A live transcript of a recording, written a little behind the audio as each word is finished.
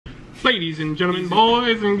Ladies and gentlemen,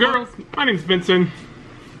 boys and girls, my name's Vincent.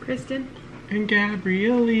 Kristen. And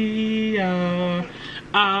Gabrielle.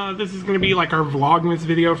 This is going to be like our Vlogmas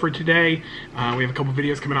video for today. We have a couple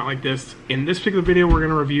videos coming out like this. In this particular video, we're going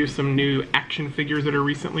to review some new action figures that are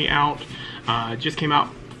recently out. Just came out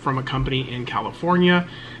from a company in California.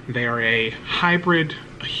 They are a hybrid,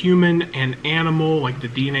 a human and animal, like the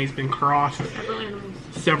DNA's been crossed.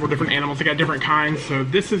 Several different animals. They got different kinds. So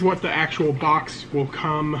this is what the actual box will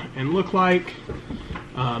come and look like.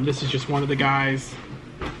 This is just one of the guys.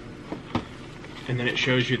 And then it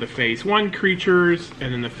shows you the phase 1 creatures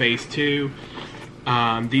and then the phase 2.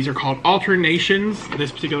 These are called alternations.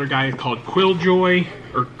 This particular guy is called Quillroy,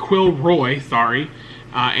 sorry.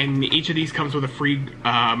 And each of these comes with a free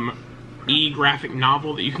e-graphic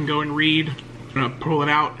novel that you can go and read. I'm gonna pull it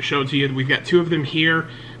out, show it to you. We've got 2 of them here.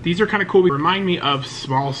 These are kind of cool. They remind me of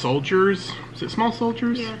Small Soldiers. Is it Small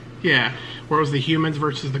Soldiers? Yeah. Yeah, where it was the humans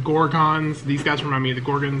versus the Gorgons. These guys remind me of the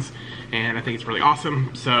Gorgons, and I think it's really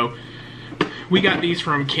awesome. So we got these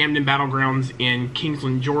from Camden Battlegrounds in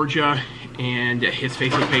Kingsland, Georgia, and his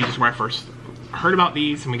Facebook page is where I first heard about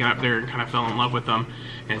these, and we got up there and kind of fell in love with them,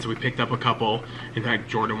 and so we picked up a couple. In fact,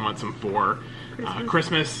 Jordan wants them for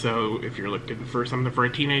Christmas, so if you're looking for something for a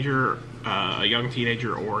teenager, a young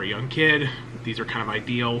teenager, or a young kid, these are kind of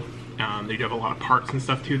ideal. They do have a lot of parts and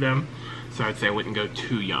stuff to them, so I'd say I wouldn't go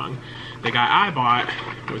too young. The guy I bought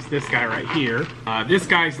was this guy right here. This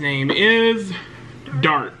guy's name is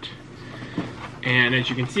Dart. And as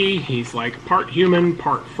you can see, he's like part human,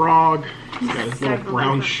 part frog. He's got his little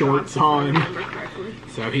brown shorts on.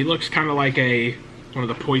 So he looks kind of like one of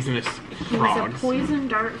the poisonous frogs. He's a poison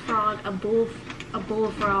dart frog, a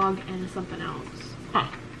bullfrog, and something else. Huh.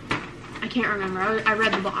 I can't remember. I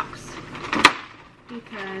read the box.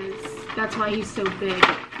 Because that's why he's so big.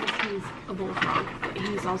 Because he's a bullfrog. But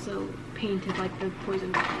he's also painted like the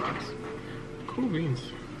poison dart frogs. Cool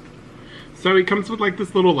beans. So he comes with like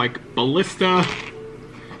this little like ballista.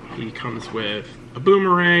 He comes with a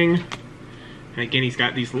boomerang. And again, he's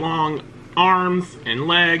got these long arms and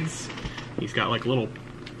legs. He's got like little...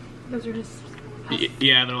 Those are just...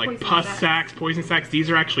 Yeah, they're like pus sacks, poison sacks. These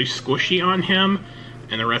are actually squishy on him.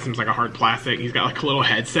 And the rest of him's like a hard plastic. He's got like a little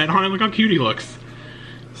headset on it. Look how cute he looks.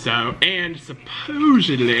 So, and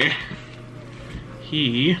supposedly,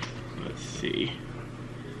 let's see.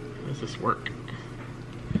 How does this work?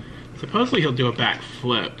 Supposedly he'll do a back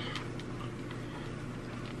flip.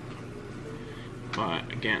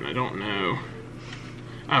 But again, I don't know.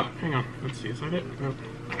 Oh, hang on. Let's see, is that it? No.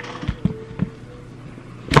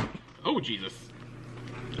 Oh, Jesus.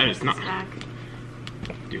 That is not. Back.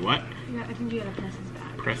 Do what? Yeah, I think you gotta press his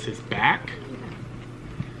back. Press his back? Yeah.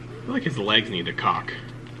 I feel like his legs need to cock.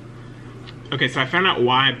 Okay, so I found out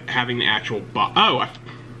why having the actual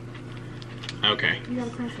okay. You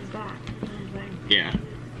gotta press his back. Yeah.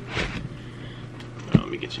 Let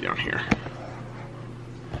me get you down here.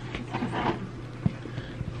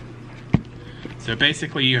 So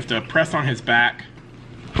basically you have to press on his back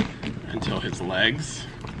until his legs.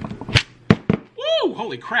 Woo!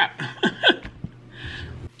 Holy crap!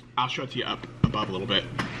 I'll show it to you up above a little bit.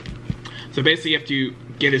 So basically you have to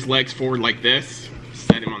get his legs forward like this,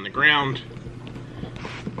 set him on the ground,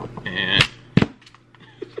 and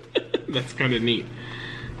that's kind of neat.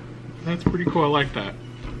 That's pretty cool. I like that.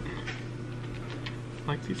 I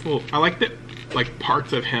like these little. I like that. Like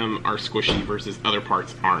parts of him are squishy versus other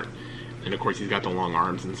parts aren't. And of course he's got the long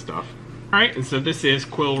arms and stuff. All right, and so this is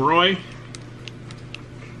Quillroy.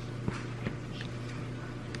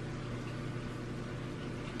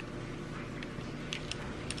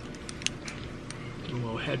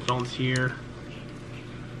 Little headphones here.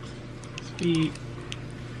 His feet.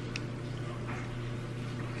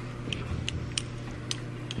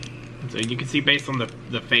 So you can see based on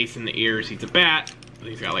the face and the ears, he's a bat.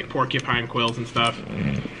 He's got like porcupine quills and stuff.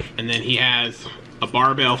 And then he has a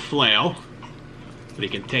barbell flail that he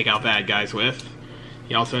can take out bad guys with.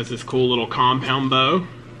 He also has this cool little compound bow.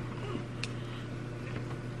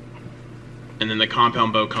 And then the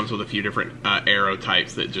compound bow comes with a few different arrow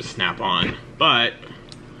types that just snap on. But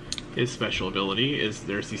his special ability is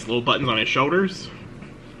there's these little buttons on his shoulders.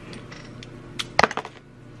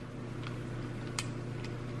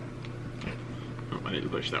 I didn't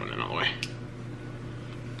push that one in all the way.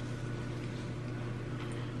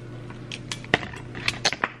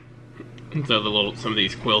 And so some of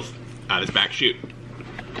these quills out his back shoot.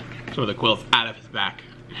 Some of the quills out of his back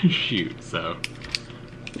shoot. So,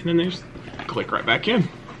 and then they just click right back in.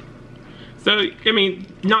 So, I mean,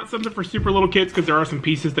 not something for super little kids because there are some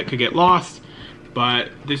pieces that could get lost. but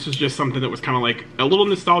this was just something that was kind of like a little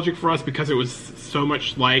nostalgic for us because it was so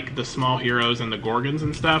much like the Small Heroes and the Gorgons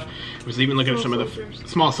and stuff. It was even looking at some of the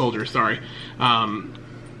Small Soldiers, sorry.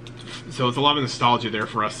 So it's a lot of nostalgia there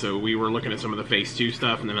for us. So we were looking at some of the Phase 2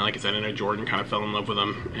 stuff, and then, like I said, I know Jordan kind of fell in love with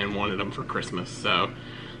them and wanted them for Christmas. So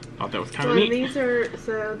thought that was kind of neat. These are,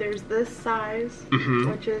 so there's this size,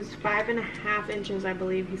 which is 5.5 inches, I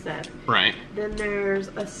believe he said. Right. Then there's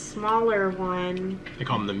a smaller one. They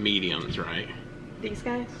call them the mediums, right? These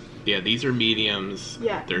guys? Yeah, these are mediums.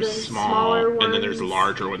 Yeah, there's small, and then there's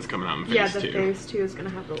larger ones coming out in Phase 2. Yeah, the Phase 2 is going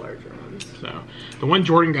to have the larger ones. So the one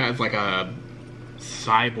Jordan got is like a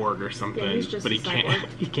cyborg or something, yeah, he's just but he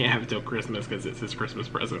can't have it till Christmas because it's his Christmas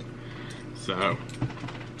present. So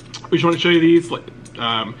we just want to show you these,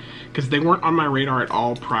 because they weren't on my radar at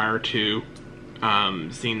all prior to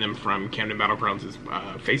seeing them from Camden Battlegrounds'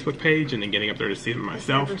 Facebook page, and then getting up there to see them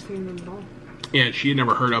myself. I've never seen them at all. Yeah, she had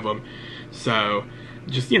never heard of them, so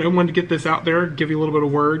just, you know, wanted to get this out there, give you a little bit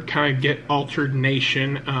of word, kind of get Altered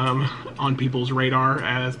Nation on people's radar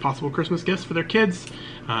as possible Christmas gifts for their kids.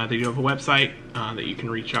 They do have a website that you can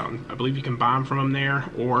reach out, and I believe you can buy them from them there,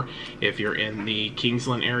 or if you're in the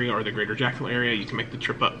Kingsland area or the greater Jacksonville area, you can make the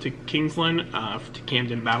trip up to Kingsland, to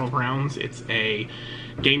Camden Battlegrounds. It's a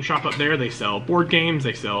game shop up there. They sell board games,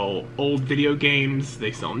 they sell old video games,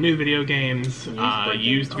 they sell new video games,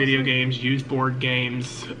 used video games, used board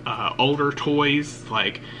games, older toys,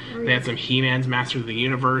 like they had some He-Man's Masters of the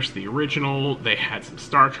Universe, the original, they had some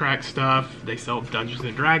Star Trek stuff, they sell Dungeons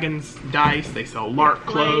and Dragons dice, they sell LARP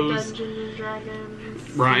clothes. Dungeons and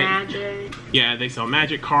Dragons, right. Magic. Yeah, they sell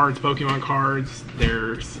Magic cards, Pokemon cards,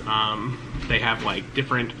 there's, they have like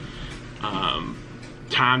different,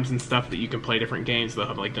 times and stuff that you can play different games. They'll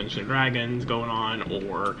have like Dungeons and Dragons going on,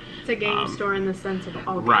 or it's a game store in the sense of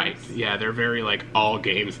all games. Right, yeah, they're very like all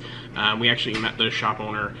games. We actually met the shop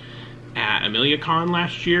owner at AmeliaCon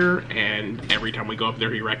last year, and every time we go up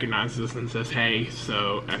there he recognizes us and says hey.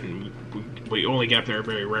 So, and we only get up there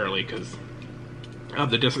very rarely because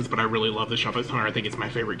of the distance, but I really love the shop. I think it's my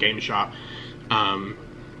favorite game shop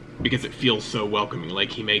because it feels so welcoming.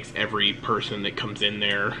 Like, he makes every person that comes in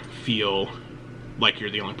there feel like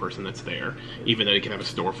you're the only person that's there, even though you can have a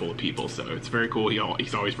store full of people. So it's very cool.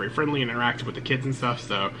 He's always very friendly and interactive with the kids and stuff.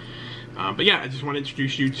 So but yeah, I just want to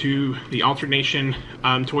introduce you to the Altered Nation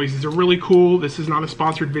toys. These are really cool. This is not a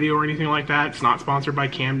sponsored video or anything like that. It's not sponsored by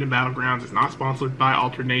Camden Battlegrounds. It's not sponsored by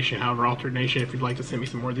Altered Nation. However, Altered Nation, if you'd like to send me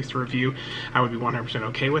some more of these to review, I would be 100%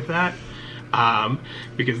 okay with that.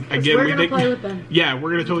 Because again, we're gonna play with them. Yeah,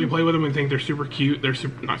 we're gonna totally play with them. We think they're super cute. They're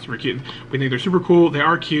not super cute. We think they're super cool. They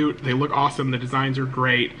are cute. They look awesome. The designs are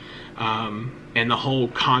great. And the whole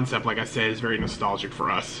concept, like I said, is very nostalgic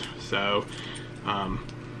for us. So,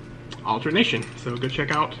 Altered Nation. So go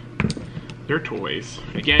check out their toys.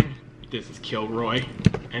 Again, this is Kilroy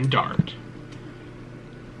and Dart.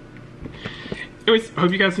 Anyways, I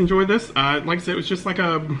hope you guys enjoyed this. Like I said, it was just like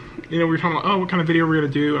a, we were talking about, oh, what kind of video we're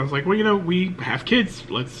going to do. I was like, well, we have kids.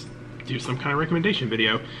 Let's do some kind of recommendation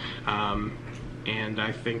video. And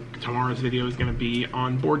I think tomorrow's video is going to be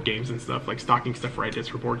on board games and stuff, like stocking stuff for ideas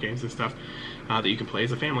for board games and stuff that you can play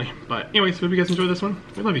as a family. But anyways, hope you guys enjoyed this one.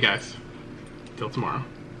 We love you guys. Till tomorrow.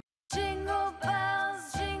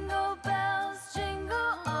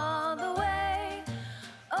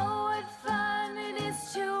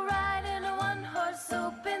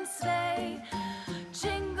 Open sleigh.